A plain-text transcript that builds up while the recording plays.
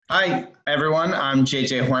Hi, everyone. I'm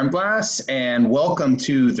JJ Hornblass, and welcome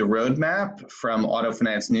to the Roadmap from Auto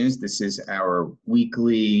Finance News. This is our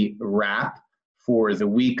weekly wrap for the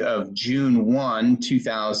week of June 1,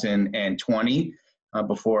 2020.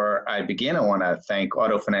 Before I begin, I want to thank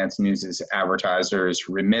Auto Finance News' advertisers,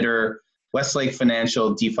 Remitter, Westlake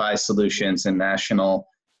Financial, DeFi Solutions, and National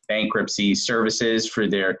Bankruptcy Services for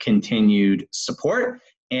their continued support.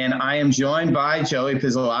 And I am joined by Joey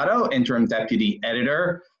Pizzolatto, Interim Deputy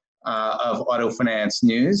Editor of Auto Finance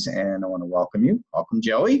News, and I want to welcome you. Welcome,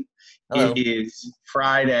 Joey. Hello. It is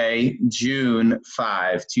Friday, June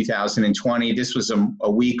 5, 2020. This was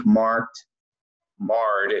a week marred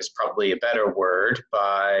is probably a better word,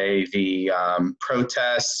 by the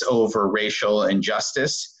protests over racial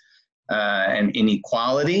injustice and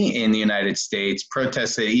inequality in the United States,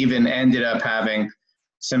 protests that even ended up having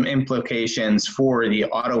some implications for the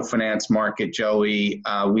auto finance market, Joey.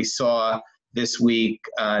 We saw this week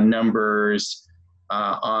numbers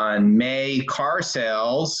on May car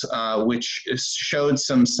sales, which showed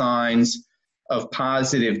some signs of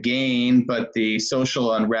positive gain, but the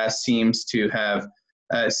social unrest seems to have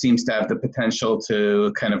the potential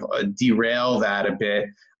to kind of derail that a bit.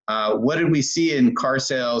 What did we see in car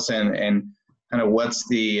sales, and kind of what's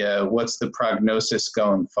the prognosis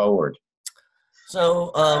going forward?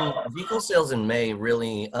 So vehicle sales in May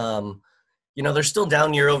really, they're still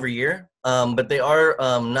down year over year, but they are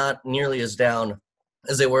not nearly as down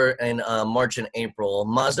as they were in March and April.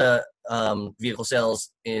 Mazda vehicle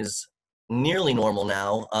sales is nearly normal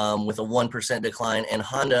now, with a 1% decline, and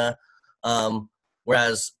Honda,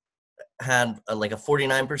 whereas had like a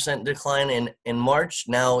 49% decline in March,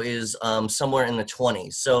 now is somewhere in the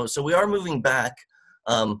 20s. So we are moving back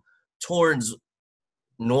towards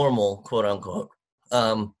normal, quote unquote,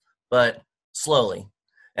 but slowly.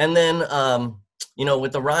 And then,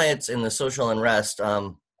 with the riots and the social unrest,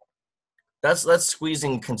 that's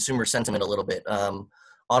squeezing consumer sentiment a little bit.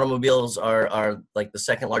 Automobiles are like the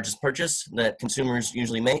second largest purchase that consumers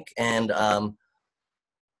usually make, and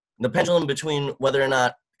the pendulum between whether or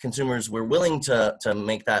not consumers were willing to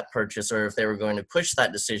make that purchase or if they were going to push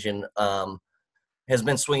that decision has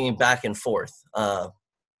been swinging back and forth.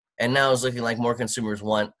 And now it's looking like more consumers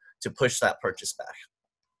want to push that purchase back.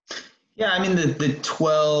 Yeah, I mean, the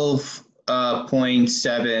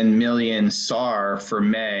 12.7 million SAR for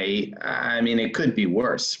May, I mean, it could be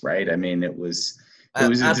worse, right? I mean, it was a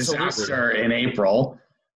disaster in April.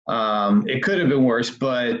 It could have been worse,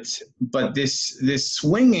 but this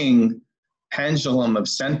swinging pendulum of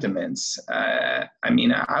sentiments, I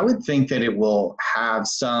mean, I would think that it will have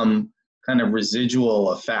some kind of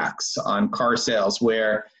residual effects on car sales,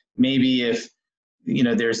 where maybe if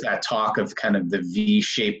there's that talk of kind of the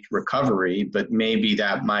V-shaped recovery, but maybe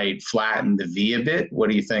that might flatten the V a bit. What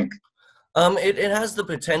do you think? It has the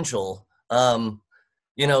potential.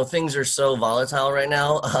 Things are so volatile right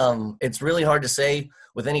now. It's really hard to say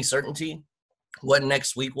with any certainty what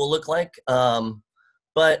next week will look like.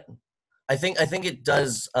 But I think it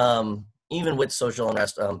does, even with social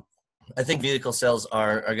unrest. I think vehicle sales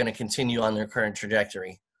are going to continue on their current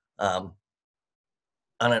trajectory, on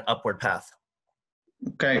an upward path.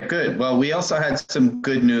 Okay, good. Well, we also had some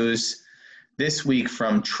good news this week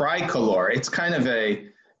from Tricolor. It's kind of a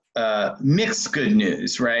mixed good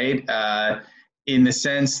news, right? In the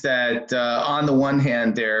sense that on the one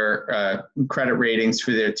hand, their credit ratings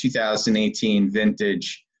for their 2018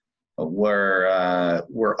 vintage were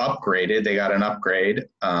upgraded. They got an upgrade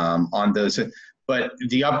on those, but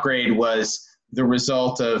the upgrade was the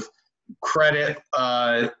result of credit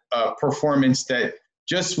performance that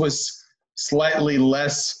just was slightly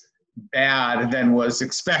less bad than was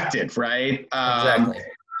expected, right? Exactly.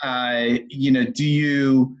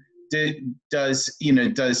 Does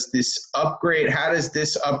this upgrade, how does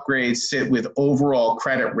this upgrade sit with overall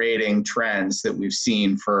credit rating trends that we've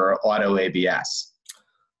seen for auto ABS?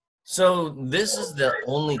 So this is the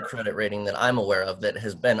only credit rating that I'm aware of that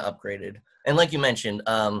has been upgraded. And like you mentioned,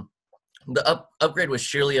 the upgrade was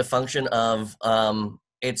surely a function of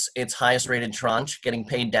its highest rated tranche getting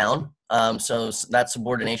paid down. So that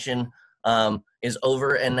subordination is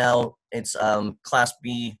over, and now it's Class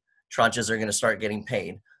B tranches are going to start getting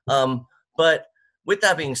paid. But with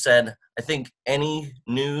that being said, I think any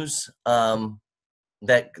news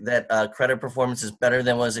that credit performance is better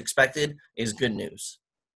than was expected is good news.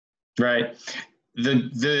 Right.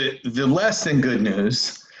 The less than good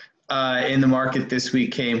news in the market this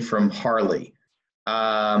week came from Harley.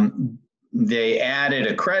 They added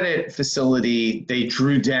a credit facility. They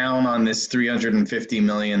drew down on this $350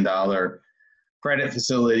 million credit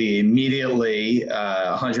facility immediately.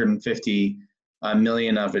 $150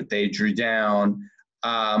 million of it they drew down.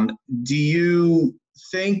 Do you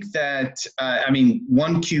think that,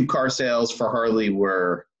 1Q car sales for Harley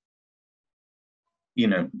were,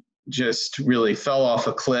 just really fell off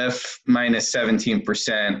a cliff, minus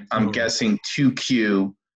 17%. I'm guessing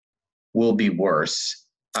 2Q will be worse.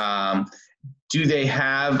 Do they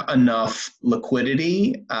have enough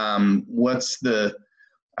liquidity? What's the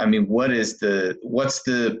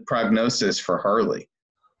prognosis for Harley?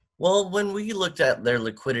 Well, when we looked at their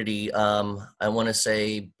liquidity, I want to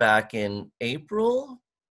say back in April,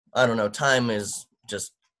 I don't know, time is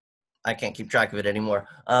just, I can't keep track of it anymore.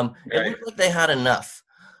 It looked like they had enough.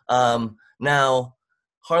 Now,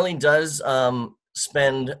 Harley does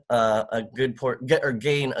spend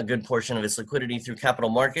gain a good portion of its liquidity through capital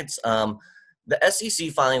markets. The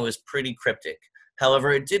SEC filing was pretty cryptic.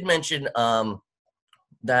 However, it did mention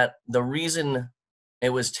that the reason it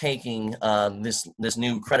was taking this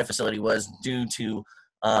new credit facility was due to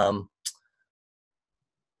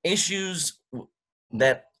issues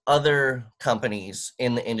that other companies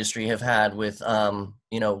in the industry have had with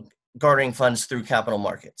garnering funds through capital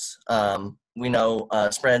markets. We know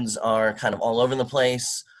spreads are kind of all over the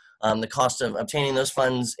place. The cost of obtaining those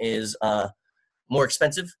funds is more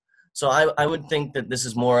expensive. So I would think that this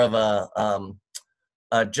is more of a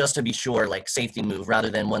just to be sure, like safety move, rather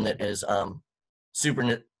than one that is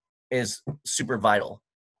super vital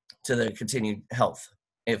to the continued health,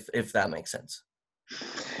 if that makes sense.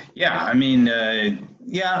 Yeah, I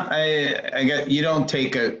get you don't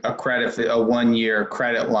take a 1-year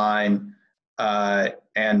credit line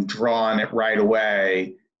and draw on it right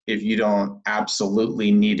away if you don't absolutely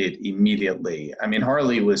need it immediately.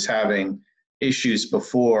 Harley was having issues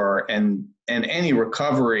before, and any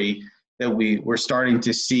recovery that we're starting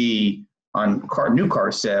to see on new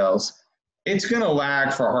car sales, it's going to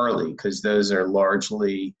lag for Harley because those are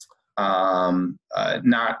largely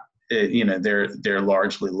not. They're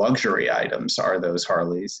largely luxury items, are those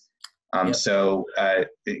Harleys. Yep. So,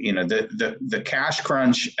 the cash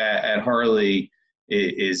crunch at Harley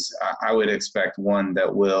is, I would expect, one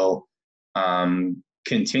that will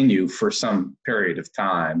continue for some period of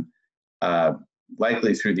time,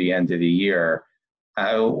 likely through the end of the year.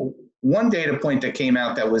 One data point that came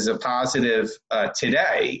out that was a positive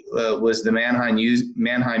today was the Mannheim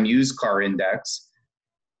Used Car Index,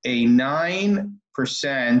 a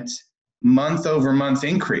 9% month-over-month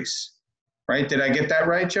increase, right? Did I get that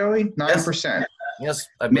right, Joey? 9%. Yes,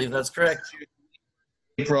 I believe that's correct.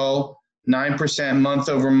 April, 9%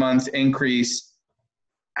 month-over-month increase.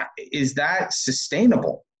 Is that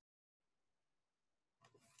sustainable?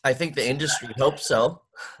 I think the industry hopes so.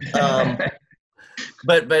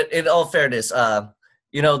 But in all fairness, the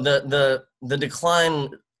decline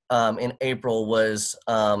in April was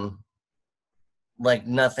like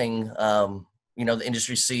nothing the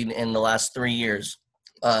industry's seen in the last 3 years.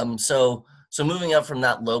 So moving up from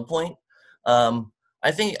that low point, I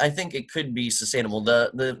think it could be sustainable.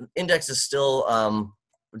 The index is still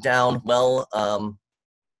down well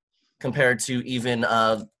compared to even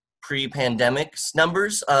pre-pandemic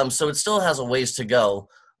numbers. So it still has a ways to go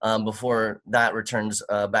before that returns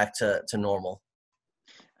back to normal.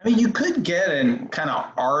 You could get an kind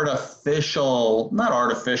of artificial, not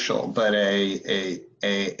artificial, but a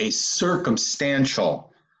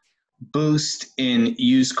circumstantial boost in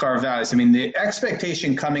used car values. The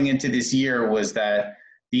expectation coming into this year was that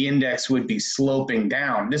the index would be sloping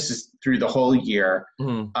down. This is through the whole year.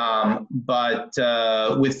 Mm-hmm. But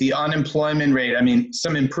with the unemployment rate,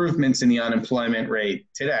 some improvements in the unemployment rate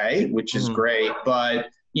today, which is great, but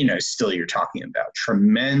still you're talking about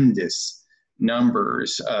tremendous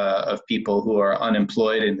numbers of people who are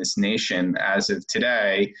unemployed in this nation as of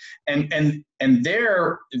today, and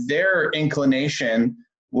their inclination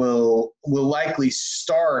will likely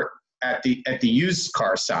start at the used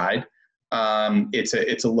car side.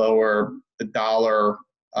 It's a lower dollar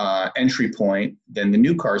entry point than the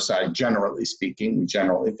new car side, generally speaking. We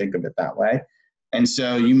generally think of it that way, and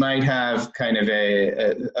so you might have kind of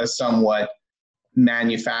a somewhat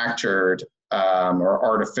manufactured or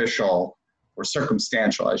artificial or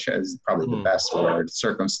circumstantial, is probably the best word,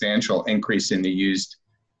 circumstantial increase in the used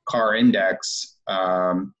car index,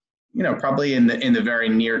 probably in the very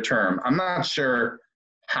near term. I'm not sure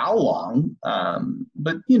how long,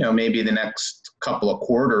 but maybe the next couple of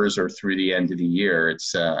quarters or through the end of the year.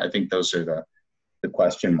 It's I think those are the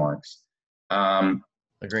question marks.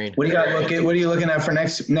 Agreed. What are you looking at for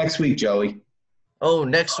next week, Joey? Oh,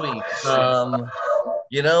 next week. Kind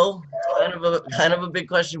of a big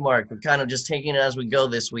question mark. We're kind of just taking it as we go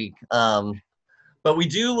this week. But we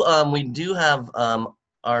do have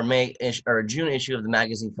our June issue of the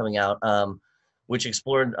magazine coming out. which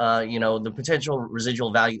explored, the potential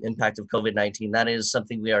residual value impact of COVID-19. That is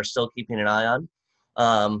something we are still keeping an eye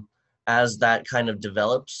on as that kind of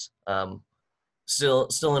develops.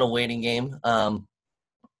 Still in a waiting game.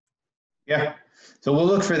 Yeah. So we'll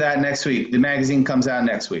look for that next week. The magazine comes out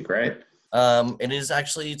next week, right? It is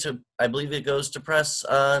actually I believe it goes to press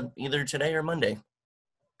either today or Monday.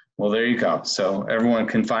 Well, there you go. So everyone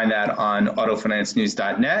can find that on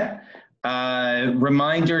autofinancenews.net.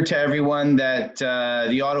 Reminder to everyone that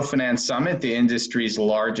the Auto Finance Summit, the industry's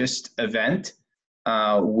largest event,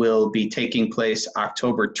 will be taking place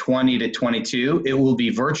October 20 to 22. It will be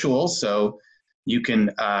virtual, so you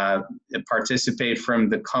can participate from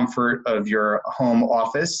the comfort of your home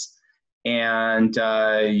office, and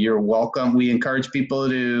you're welcome. We encourage people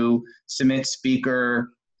to submit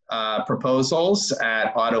speaker proposals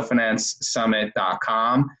at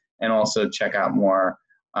autofinancesummit.com, and also check out more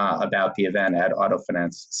about the event at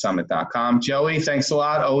autofinancesummit.com. Joey, thanks a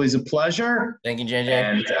lot. Always a pleasure. Thank you, JJ.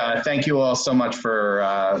 And thank you all so much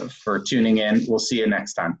for tuning in. We'll see you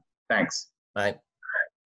next time. Thanks. Bye.